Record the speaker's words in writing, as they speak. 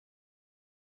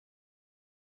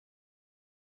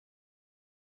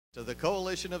To the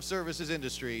Coalition of Services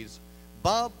Industries,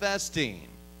 Bob Vastine.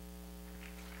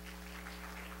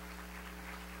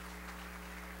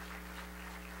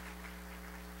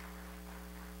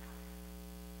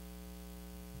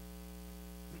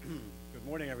 Good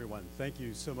morning, everyone. Thank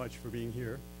you so much for being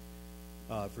here,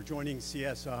 for joining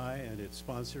CSI and its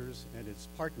sponsors and its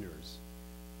partners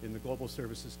in the Global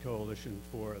Services Coalition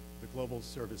for the Global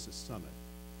Services Summit.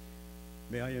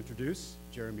 May I introduce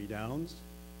Jeremy Downs,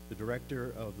 the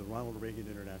director of the Ronald Reagan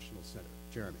International Center.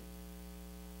 Jeremy.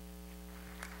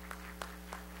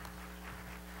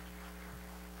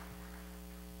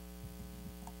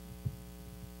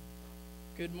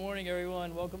 Good morning,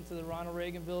 everyone. Welcome to the Ronald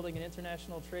Reagan Building and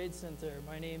International Trade Center.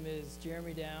 My name is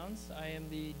Jeremy Downs. I am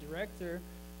the director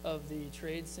of the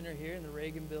Trade Center here in the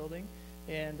Reagan Building,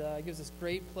 and it gives us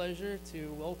great pleasure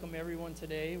to welcome everyone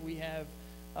today. We have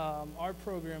our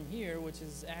program here, which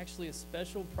is actually a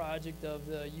special project of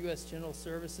the U.S. General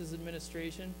Services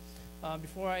Administration.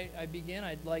 Before I begin,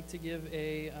 I'd like to give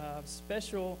a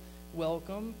special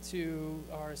welcome to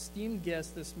our esteemed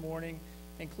guests this morning,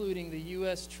 including the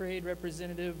U.S. Trade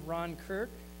Representative Ron Kirk,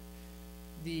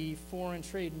 the foreign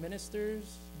trade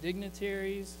ministers,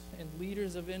 dignitaries, and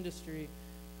leaders of industry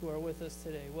who are with us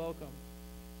today. Welcome.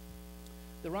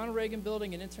 The Ronald Reagan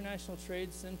Building and International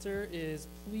Trade Center is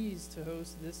pleased to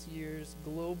host this year's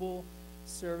Global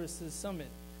Services Summit.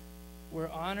 We're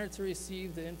honored to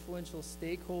receive the influential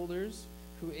stakeholders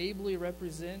who ably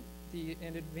represent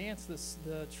and advance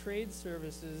the trade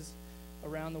services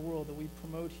around the world that we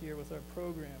promote here with our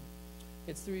program.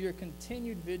 It's through your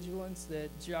continued vigilance that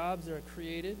jobs are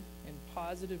created and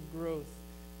positive growth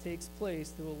takes place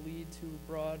that will lead to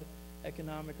broad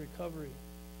economic recovery.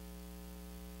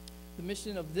 The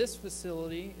mission of this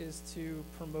facility is to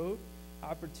promote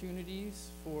opportunities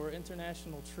for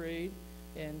international trade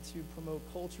and to promote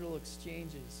cultural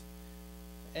exchanges.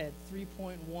 At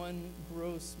 3.1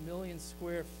 gross million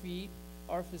square feet,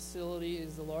 our facility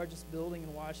is the largest building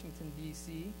in Washington,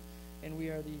 D.C., and we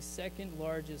are the second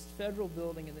largest federal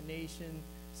building in the nation,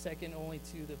 second only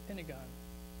to the Pentagon.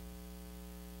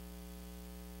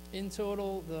 In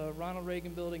total, the Ronald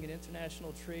Reagan Building and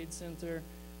International Trade Center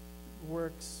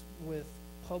works with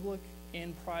public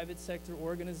and private sector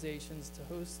organizations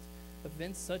to host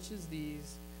events such as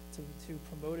these to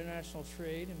promote international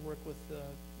trade and work with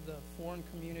the foreign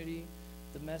community,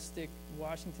 domestic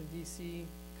Washington, D.C.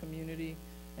 community,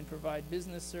 and provide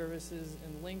business services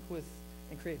and link with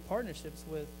and create partnerships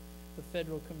with the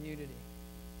federal community.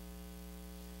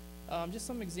 Just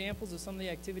some examples of some of the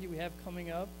activity we have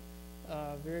coming up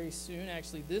very soon.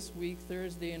 Actually, this week,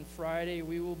 Thursday and Friday,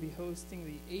 we will be hosting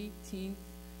the 18th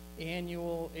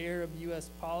annual Arab U.S.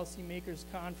 Policymakers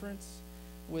Conference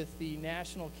with the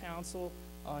National Council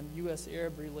on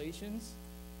U.S.-Arab Relations.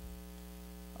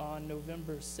 On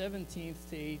November 17th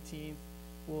to 18th,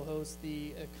 we'll host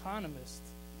The Economist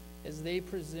as they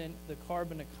present the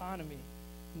carbon economy,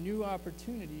 new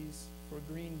opportunities for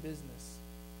green business.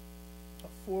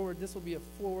 This will be a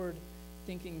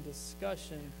forward-thinking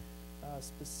discussion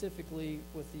specifically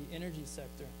with the energy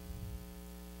sector.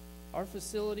 Our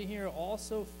facility here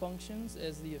also functions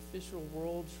as the official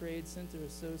World Trade Center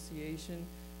Association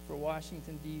for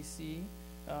Washington, D.C.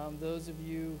 Those of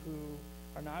you who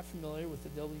are not familiar with the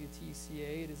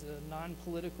WTCA, it is a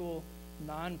non-political,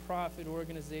 non-profit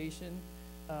organization.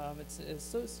 It's an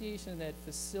association that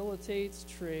facilitates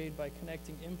trade by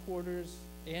connecting importers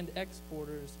and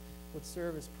exporters with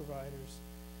service providers.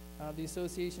 The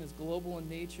association is global in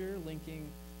nature, linking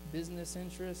business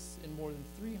interests in more than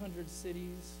 300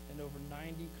 cities and over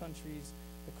 90 countries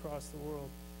across the world.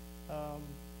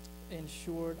 In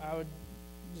short, I would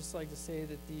just like to say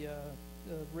that the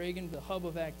Reagan, the hub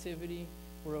of activity,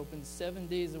 we're open 7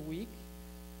 days a week,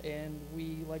 and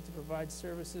we like to provide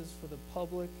services for the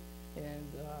public and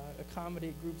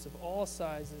accommodate groups of all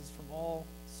sizes from all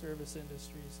service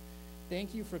industries.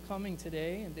 Thank you for coming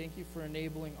today, and thank you for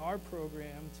enabling our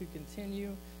program to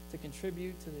continue to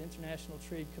contribute to the international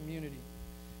trade community.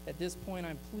 At this point,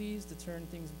 I'm pleased to turn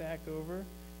things back over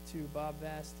to Bob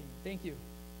Vastine. Thank you.